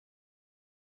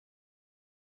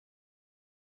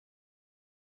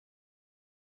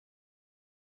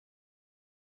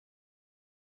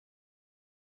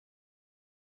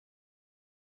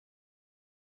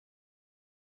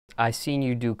I seen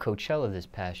you do Coachella this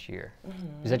past year.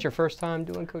 Is that your first time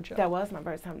doing Coachella? That was my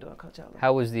first time doing Coachella.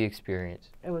 How was the experience?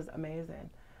 It was amazing.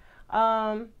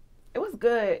 Um, it was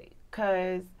good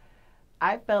because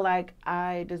I felt like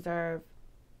I deserve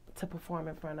to perform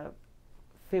in front of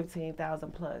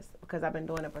 15,000 plus because I've been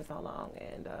doing it for so long,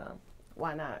 and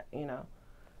why not?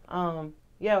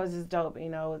 Yeah, it was just dope. It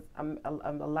was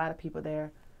a lot of people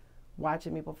there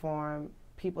watching me perform.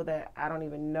 People that I don't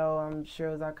even know. I'm sure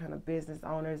it was our kind of business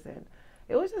owners, and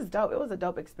it was just dope. It was a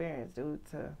dope experience, dude,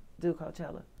 to do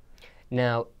Coachella.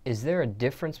 Now, is there a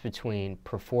difference between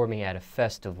performing at a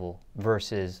festival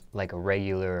versus like a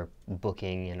regular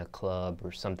booking in a club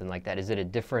or something like that? Is it a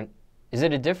difference?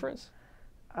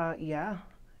 Yeah,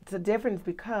 it's a difference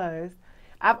because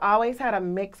I've always had a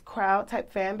mixed crowd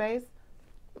type fan base,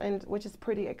 and which is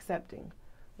pretty accepting.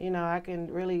 I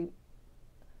can really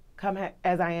come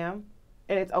as I am,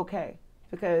 and it's okay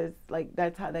because like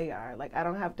that's how they are. Like I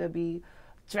don't have to be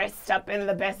dressed up in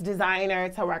the best designer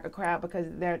to rock a crowd because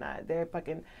they're not. They're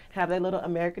fucking have their little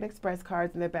American Express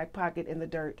cards in their back pocket in the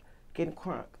dirt getting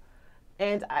crunk.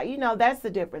 And that's the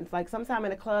difference. Like sometime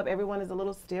in a club, everyone is a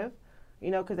little stiff,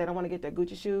 because they don't want to get their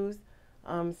Gucci shoes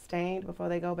stained before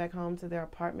they go back home to their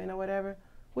apartment or whatever,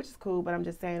 which is cool. But I'm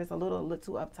just saying it's a little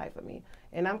too uptight for me.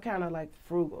 And I'm kind of like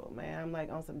frugal, man. I'm like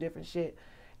on some different shit.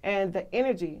 And the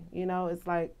energy, it's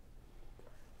like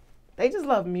they just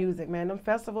love music, man. Them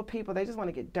festival people, they just want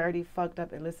to get dirty, fucked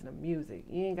up, and listen to music.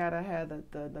 You ain't gotta have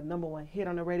the number one hit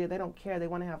on the radio. They don't care. They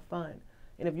want to have fun.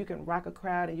 And if you can rock a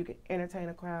crowd and you can entertain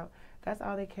a crowd, that's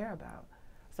all they care about.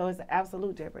 So it's an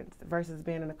absolute difference versus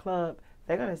being in a club.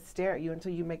 They're gonna stare at you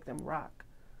until you make them rock.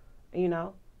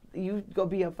 You go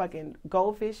be a fucking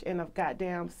goldfish in a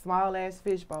goddamn small ass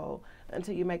fishbowl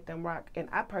until you make them rock. And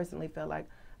I personally feel like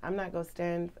I'm not gonna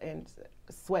stand and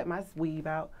sweat my weave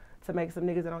out to make some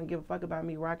niggas that don't give a fuck about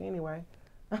me rock anyway.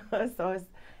 So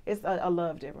it's a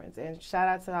love difference. And shout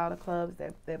out to all the clubs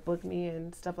that book me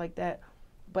and stuff like that.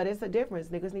 But it's a difference.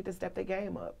 Niggas need to step their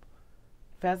game up.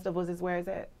 Festivals is where it's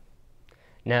at.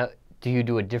 Now, do you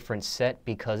do a different set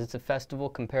because it's a festival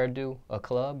compared to a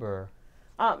club, or?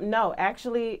 No,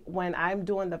 actually, when I'm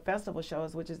doing the festival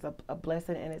shows, which is a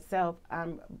blessing in itself,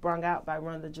 I'm brung out by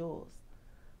Run the Jewels.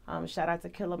 Shout out to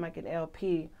Killer Mike and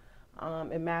LP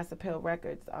and Mass Appeal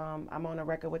Records. I'm on a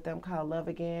record with them called Love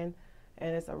Again,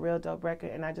 and it's a real dope record,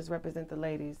 and I just represent the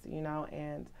ladies,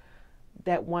 and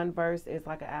that one verse is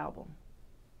like an album.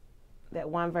 That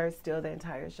one verse still the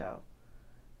entire show.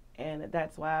 And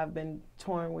that's why I've been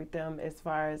touring with them as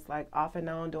far as like off and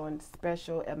on doing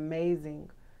special,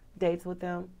 amazing dates with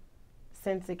them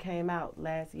since it came out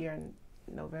last year in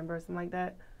November or something like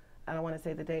that. I don't want to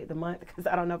say the date, the month, because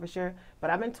I don't know for sure. But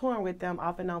I've been touring with them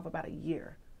off and on for about a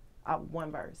year,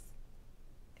 one verse.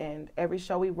 And every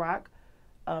show we rock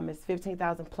is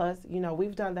 15,000 plus.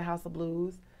 We've done the House of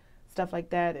Blues, stuff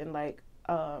like that, and like,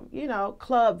 club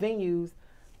venues.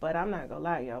 But I'm not going to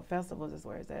lie, yo, festivals is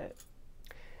where it's at.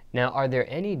 Now, are there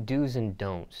any do's and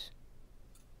don'ts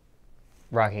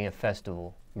rocking a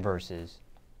festival versus,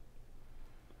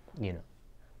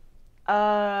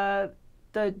 The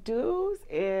do's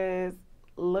is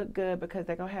look good because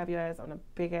they're going to have your ass on a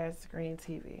big-ass screen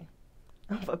TV.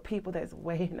 For people that's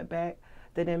way in the back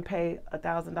that didn't pay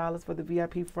 $1,000 for the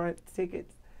VIP front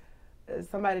tickets,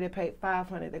 somebody that paid $500,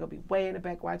 they're going to be way in the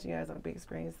back watching your ass on a big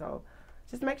screen. So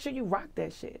just make sure you rock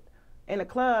that shit. In a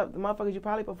club, the motherfuckers you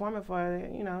probably performing for,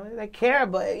 they care,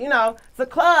 but, it's a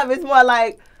club. It's more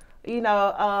like,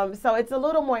 so it's a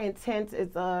little more intense.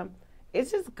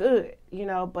 It's just good,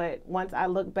 but once I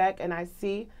look back and I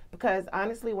see, because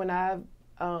honestly, when I've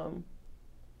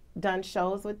done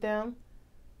shows with them,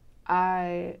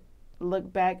 I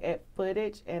look back at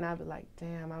footage and I be like,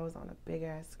 damn, I was on a big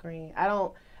ass screen.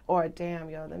 Or damn,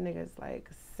 yo, them niggas like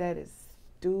set is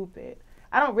stupid.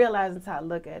 I don't realize until I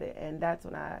look at it, and that's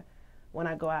when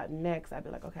I go out next, I'd be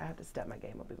like, okay, I have to step my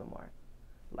game up even more.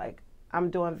 Like, I'm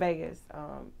doing Vegas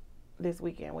this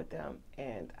weekend with them,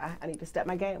 and I need to step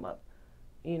my game up.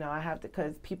 I have to,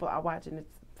 because people are watching,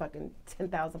 it's fucking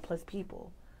 10,000 plus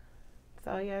people.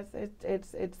 So, yes,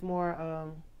 it's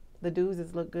more, the do's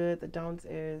is look good, the don'ts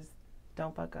is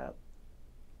don't fuck up.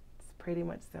 It's pretty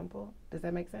much simple. Does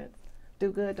that make sense?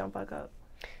 Do good, don't fuck up.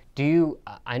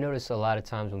 I notice a lot of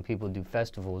times when people do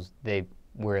festivals, they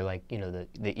wear like,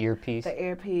 the earpiece. The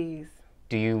earpiece.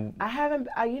 Do you? I haven't,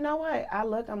 you know what?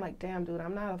 I'm like, damn, dude,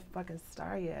 I'm not a fucking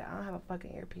star yet. I don't have a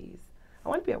fucking earpiece. I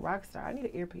want to be a rock star. I need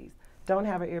an earpiece. Don't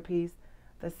have an earpiece.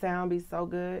 The sound be so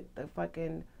good. The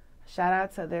fucking, shout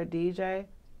out to their DJ,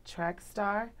 Track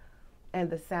Star, and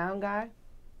the sound guy.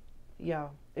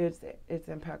 Yo, it's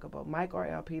impeccable. Mike or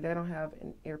LP, they don't have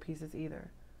earpieces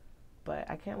either. But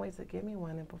I can't wait to give me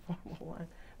one and perform with one.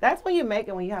 That's when you make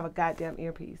it, when you have a goddamn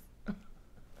earpiece.